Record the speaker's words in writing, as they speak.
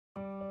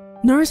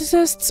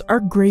Narcissists are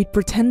great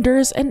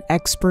pretenders and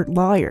expert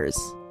liars.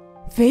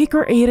 They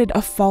created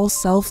a false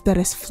self that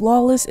is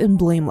flawless and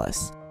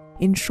blameless.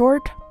 In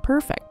short,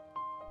 perfect.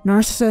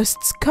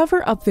 Narcissists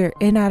cover up their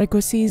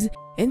inadequacies,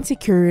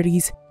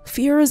 insecurities,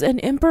 fears, and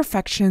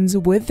imperfections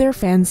with their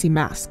fancy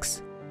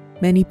masks.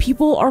 Many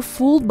people are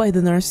fooled by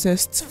the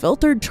narcissist's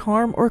filtered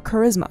charm or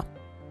charisma,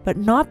 but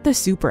not the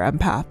super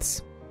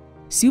empaths.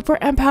 Super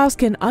empaths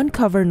can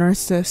uncover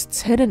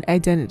narcissists' hidden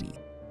identity,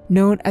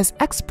 known as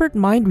expert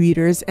mind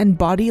readers and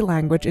body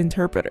language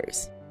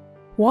interpreters.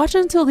 Watch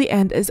until the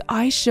end as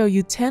I show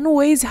you 10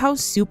 ways how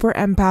super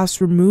empaths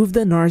remove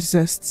the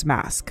narcissist's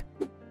mask.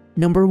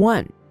 Number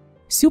 1.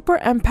 Super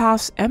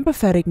empaths'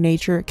 empathetic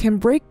nature can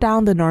break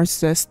down the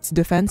narcissist's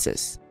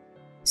defenses.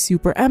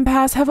 Super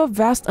empaths have a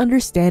vast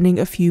understanding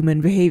of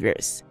human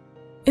behaviors.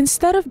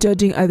 Instead of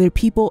judging other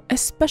people,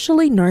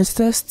 especially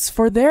narcissists,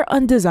 for their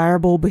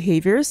undesirable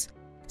behaviors,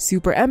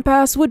 super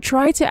empaths would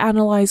try to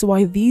analyze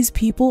why these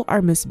people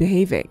are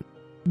misbehaving.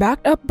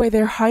 Backed up by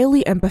their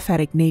highly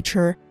empathetic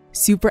nature,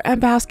 super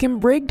empaths can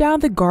break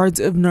down the guards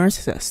of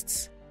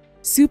narcissists.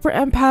 Super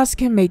empaths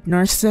can make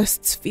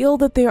narcissists feel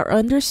that they are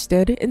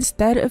understood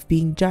instead of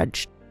being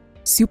judged.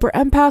 Super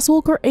empaths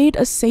will create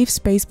a safe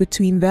space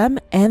between them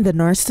and the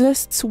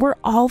narcissists where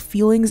all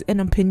feelings and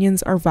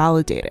opinions are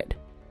validated.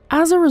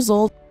 As a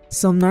result,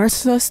 some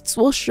narcissists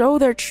will show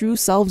their true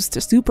selves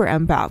to super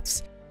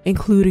empaths,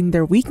 including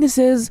their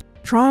weaknesses,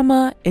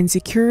 trauma,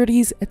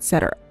 insecurities,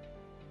 etc.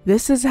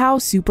 This is how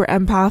super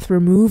empaths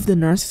remove the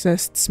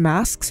narcissist's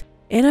masks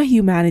in a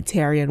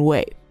humanitarian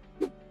way.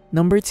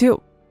 Number 2.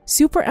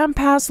 Super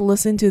empaths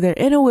listen to their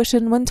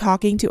intuition when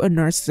talking to a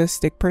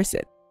narcissistic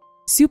person.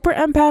 Super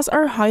empaths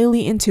are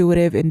highly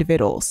intuitive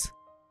individuals.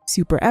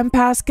 Super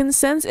empaths can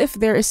sense if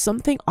there is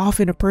something off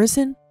in a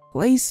person,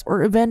 place,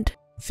 or event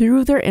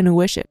through their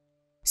intuition.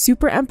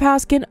 Super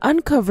empaths can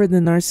uncover the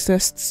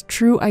narcissist's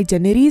true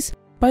identities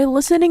by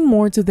listening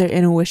more to their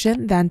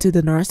intuition than to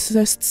the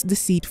narcissist's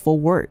deceitful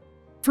word.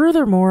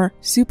 Furthermore,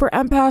 super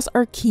empaths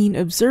are keen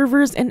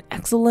observers and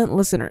excellent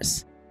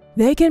listeners.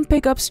 They can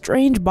pick up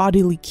strange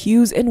bodily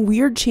cues and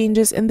weird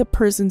changes in the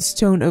person's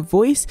tone of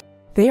voice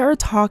they are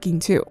talking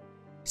to.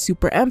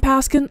 Super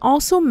empaths can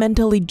also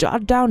mentally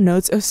jot down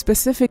notes of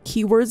specific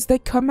keywords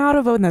that come out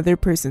of another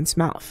person's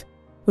mouth,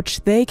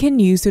 which they can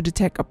use to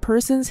detect a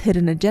person's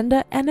hidden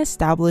agenda and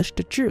establish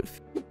the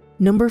truth.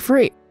 Number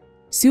 3.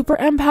 Super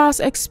empaths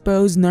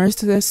expose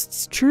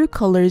narcissists' true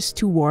colors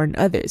to warn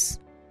others.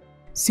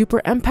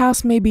 Super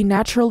empaths may be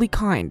naturally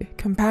kind,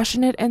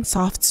 compassionate, and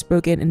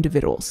soft-spoken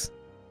individuals.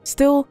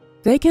 Still,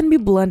 they can be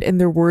blunt in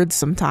their words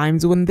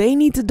sometimes when they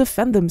need to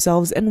defend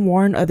themselves and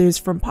warn others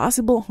from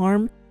possible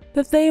harm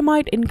that they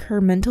might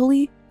incur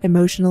mentally,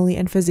 emotionally,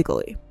 and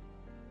physically.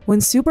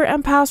 When super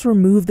empaths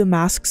remove the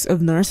masks of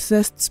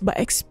narcissists by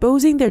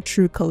exposing their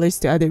true colors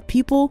to other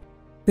people,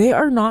 they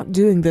are not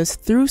doing this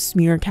through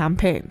smear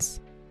campaigns.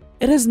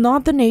 It is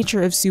not the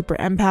nature of super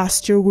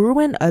empaths to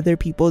ruin other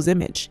people's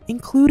image,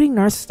 including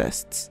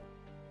narcissists.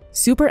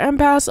 Super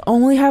empaths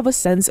only have a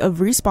sense of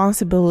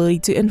responsibility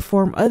to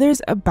inform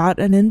others about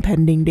an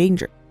impending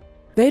danger.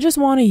 They just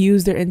want to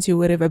use their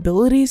intuitive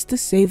abilities to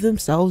save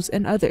themselves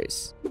and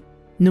others.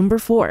 Number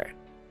 4.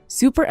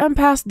 Super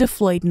empaths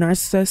deflate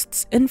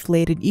narcissists'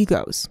 inflated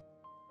egos.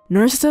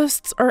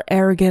 Narcissists are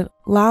arrogant,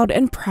 loud,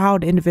 and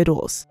proud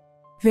individuals.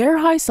 Their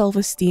high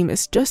self-esteem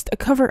is just a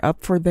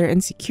cover-up for their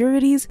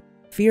insecurities,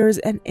 fears,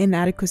 and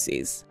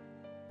inadequacies.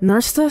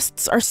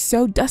 Narcissists are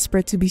so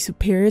desperate to be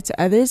superior to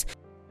others,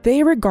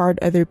 they regard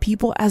other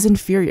people as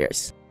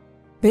inferiors.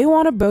 They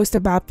want to boast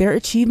about their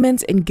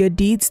achievements and good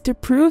deeds to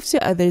prove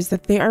to others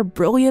that they are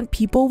brilliant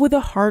people with a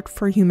heart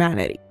for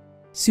humanity.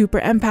 Super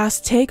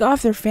empaths take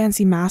off their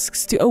fancy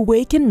masks to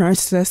awaken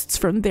narcissists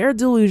from their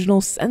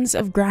delusional sense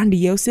of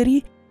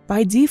grandiosity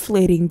by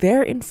deflating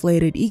their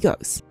inflated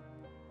egos.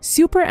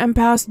 Super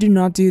empaths do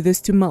not do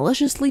this to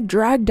maliciously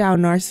drag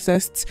down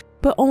narcissists,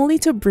 but only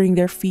to bring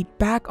their feet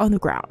back on the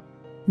ground.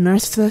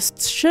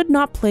 Narcissists should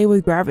not play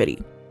with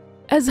gravity.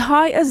 As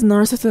high as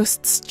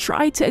narcissists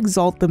try to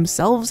exalt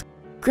themselves,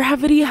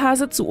 gravity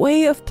has its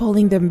way of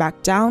pulling them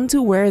back down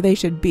to where they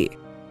should be.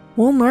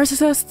 Will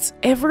narcissists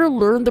ever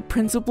learn the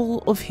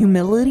principle of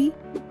humility?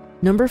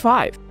 Number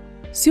 5.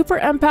 Super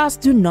empaths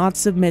do not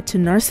submit to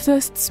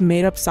narcissists'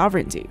 made-up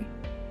sovereignty.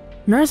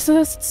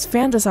 Narcissists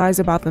fantasize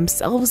about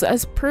themselves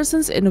as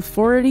persons in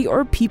authority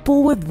or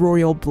people with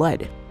royal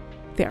blood.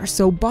 They are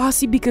so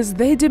bossy because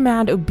they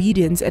demand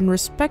obedience and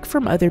respect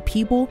from other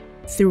people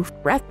through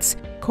threats,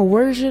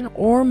 coercion,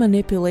 or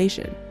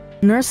manipulation.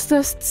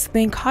 Narcissists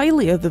think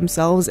highly of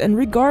themselves and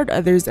regard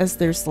others as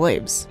their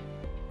slaves.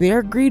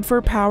 Their greed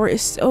for power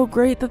is so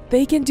great that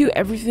they can do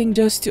everything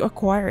just to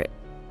acquire it,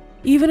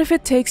 even if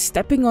it takes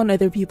stepping on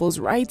other people's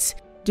rights,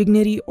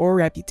 dignity, or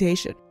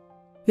reputation.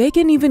 They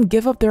can even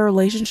give up their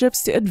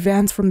relationships to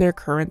advance from their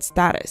current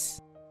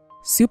status.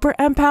 Super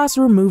empaths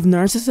remove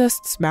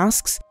narcissists'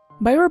 masks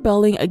by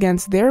rebelling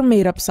against their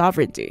made-up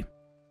sovereignty.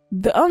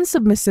 The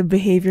unsubmissive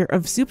behavior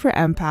of super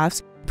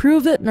empaths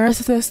prove that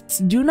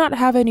narcissists do not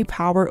have any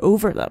power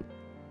over them.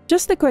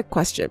 Just a quick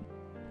question.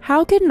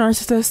 How can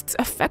narcissists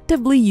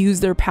effectively use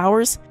their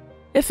powers,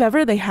 if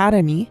ever they had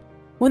any,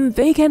 when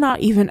they cannot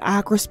even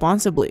act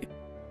responsibly?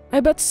 I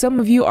bet some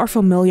of you are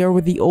familiar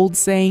with the old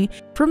saying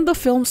from the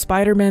film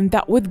Spider-Man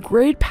that with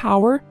great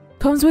power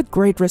comes with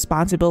great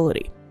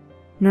responsibility.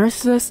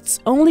 Narcissists'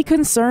 only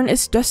concern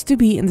is just to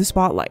be in the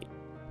spotlight.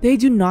 They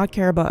do not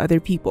care about other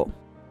people.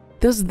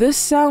 Does this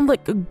sound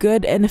like a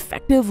good and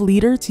effective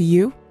leader to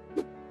you?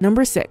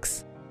 Number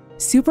 6.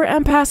 Super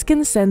empaths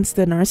can sense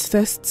the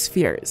narcissist's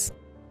fears.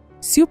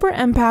 Super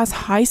empaths'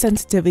 high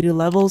sensitivity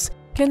levels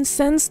can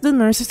sense the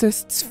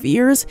narcissist's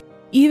fears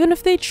even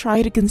if they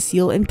try to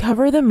conceal and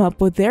cover them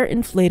up with their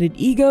inflated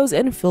egos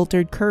and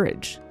filtered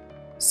courage.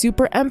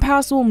 Super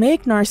empaths will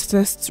make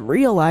narcissists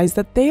realize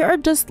that they are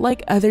just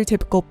like other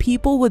typical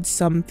people with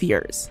some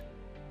fears.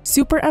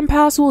 Super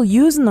empaths will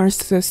use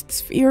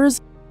narcissists' fears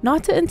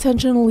not to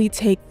intentionally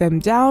take them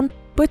down,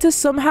 but to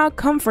somehow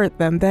comfort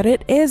them that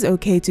it is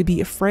okay to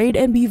be afraid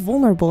and be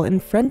vulnerable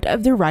in front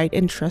of the right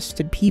and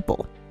trusted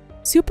people.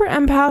 Super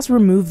empaths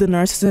remove the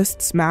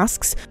narcissist's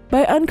masks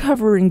by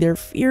uncovering their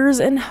fears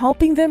and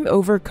helping them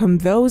overcome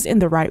those in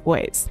the right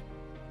ways.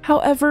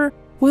 However,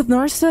 with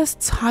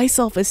narcissists' high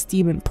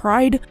self-esteem and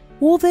pride,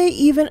 will they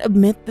even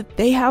admit that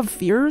they have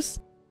fears?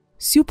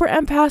 Super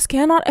empaths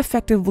cannot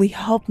effectively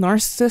help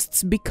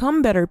narcissists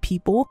become better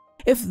people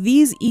if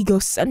these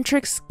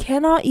egocentrics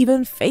cannot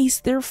even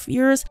face their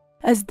fears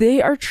as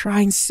they are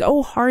trying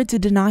so hard to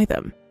deny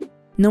them.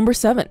 Number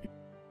 7.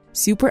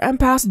 Super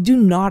empaths do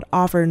not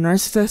offer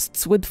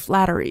narcissists with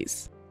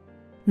flatteries.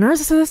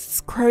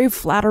 Narcissists crave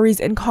flatteries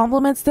and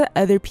compliments that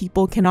other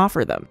people can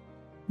offer them.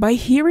 By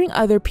hearing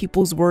other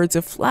people's words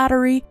of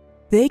flattery,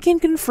 they can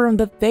confirm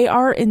that they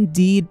are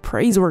indeed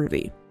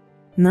praiseworthy.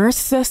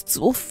 Narcissists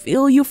will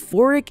feel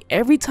euphoric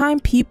every time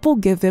people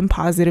give them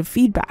positive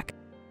feedback.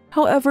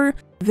 However,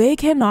 they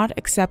cannot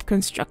accept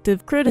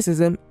constructive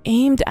criticism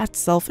aimed at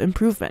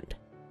self-improvement.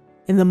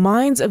 In the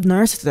minds of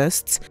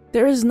narcissists,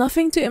 there is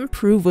nothing to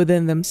improve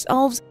within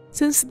themselves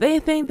since they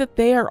think that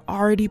they are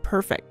already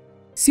perfect.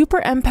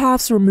 Super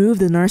empaths remove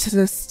the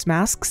narcissist's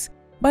masks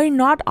by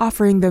not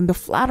offering them the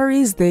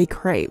flatteries they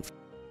crave.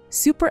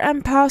 Super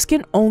empaths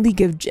can only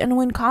give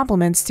genuine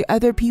compliments to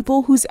other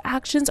people whose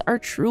actions are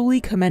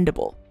truly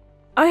commendable.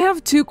 I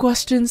have 2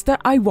 questions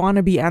that I want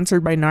to be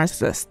answered by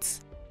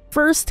narcissists.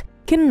 First,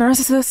 can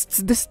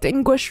narcissists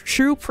distinguish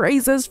true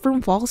praises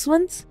from false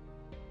ones?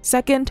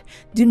 Second,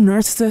 do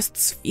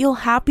narcissists feel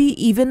happy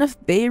even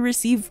if they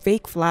receive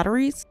fake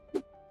flatteries?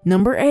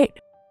 Number 8.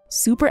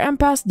 Super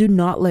empaths do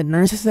not let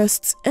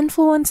narcissists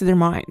influence their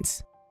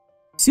minds.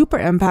 Super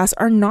empaths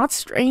are not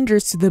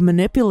strangers to the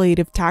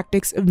manipulative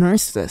tactics of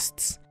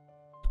narcissists.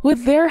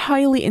 With their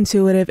highly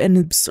intuitive and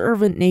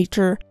observant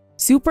nature,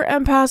 super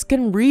empaths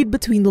can read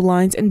between the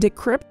lines and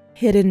decrypt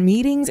hidden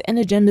meanings and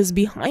agendas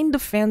behind the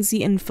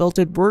fancy and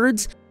filtered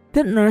words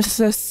that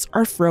narcissists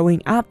are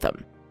throwing at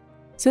them.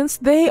 Since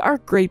they are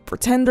great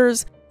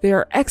pretenders, they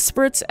are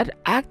experts at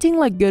acting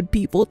like good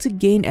people to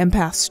gain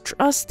empaths'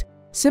 trust,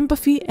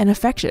 sympathy, and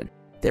affection,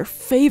 their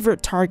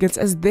favorite targets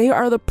as they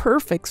are the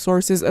perfect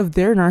sources of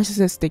their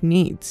narcissistic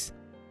needs.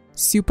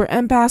 Super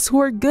empaths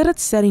who are good at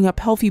setting up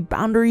healthy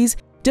boundaries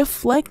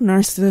deflect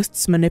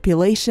narcissists'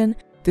 manipulation,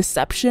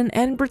 deception,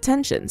 and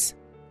pretensions.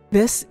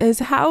 This is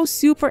how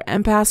super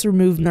empaths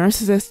remove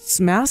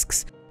narcissists'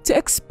 masks to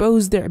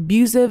expose their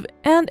abusive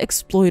and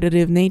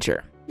exploitative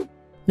nature.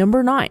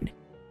 Number 9.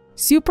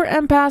 Super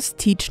empaths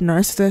teach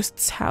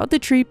narcissists how to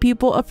treat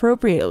people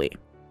appropriately.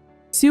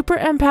 Super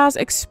empaths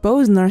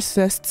expose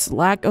narcissists'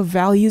 lack of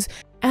values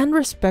and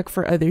respect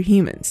for other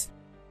humans.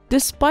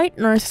 Despite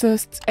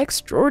narcissists'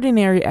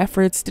 extraordinary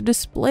efforts to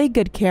display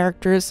good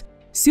characters,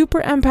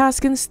 super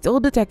empaths can still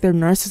detect their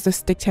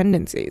narcissistic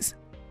tendencies.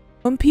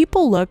 When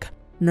people look,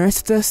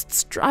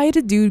 narcissists try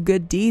to do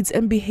good deeds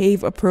and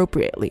behave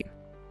appropriately.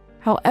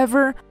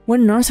 However,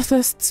 when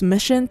narcissists'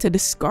 mission to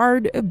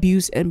discard,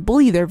 abuse, and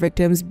bully their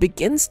victims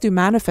begins to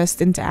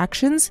manifest into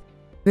actions,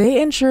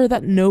 they ensure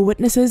that no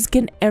witnesses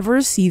can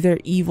ever see their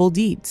evil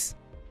deeds.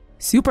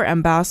 Super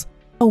empaths,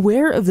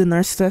 aware of the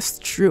narcissist's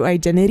true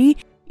identity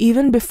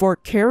even before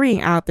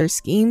carrying out their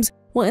schemes,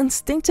 will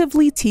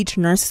instinctively teach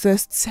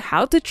narcissists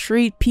how to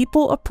treat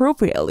people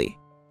appropriately.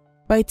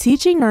 By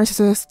teaching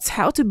narcissists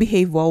how to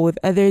behave well with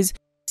others,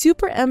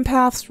 super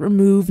empaths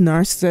remove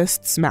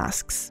narcissists'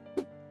 masks.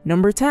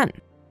 Number 10.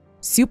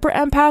 Super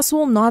empaths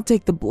will not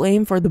take the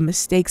blame for the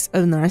mistakes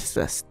of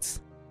narcissists.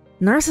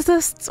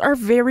 Narcissists are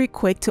very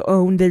quick to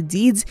own their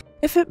deeds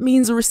if it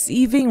means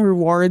receiving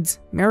rewards,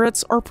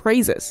 merits, or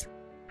praises.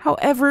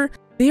 However,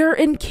 they are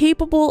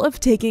incapable of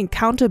taking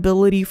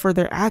accountability for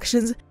their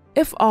actions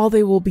if all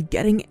they will be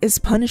getting is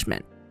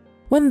punishment.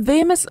 When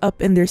they mess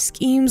up in their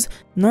schemes,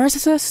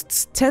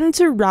 narcissists tend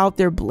to route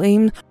their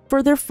blame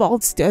for their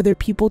faults to other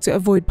people to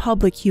avoid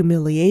public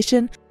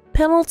humiliation,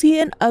 penalty,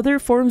 and other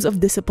forms of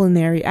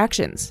disciplinary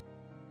actions.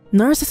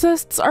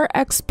 Narcissists are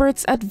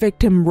experts at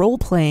victim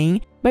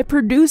role-playing by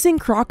producing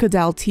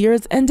crocodile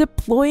tears and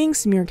deploying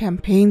smear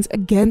campaigns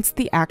against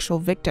the actual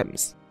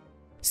victims.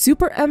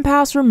 Super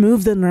empaths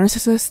remove the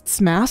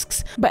narcissists'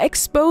 masks by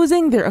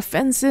exposing their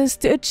offenses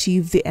to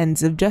achieve the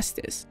ends of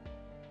justice.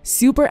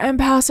 Super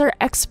empaths are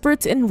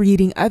experts in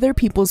reading other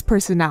people's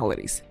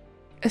personalities,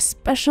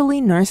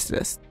 especially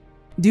narcissists,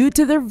 due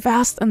to their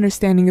vast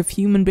understanding of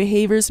human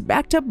behaviors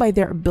backed up by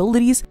their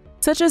abilities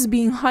such as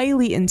being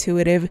highly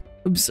intuitive,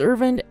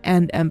 observant,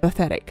 and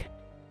empathetic.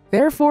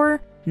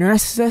 Therefore,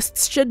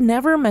 narcissists should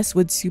never mess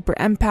with super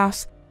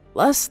empaths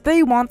lest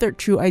they want their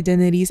true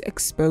identities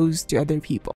exposed to other people.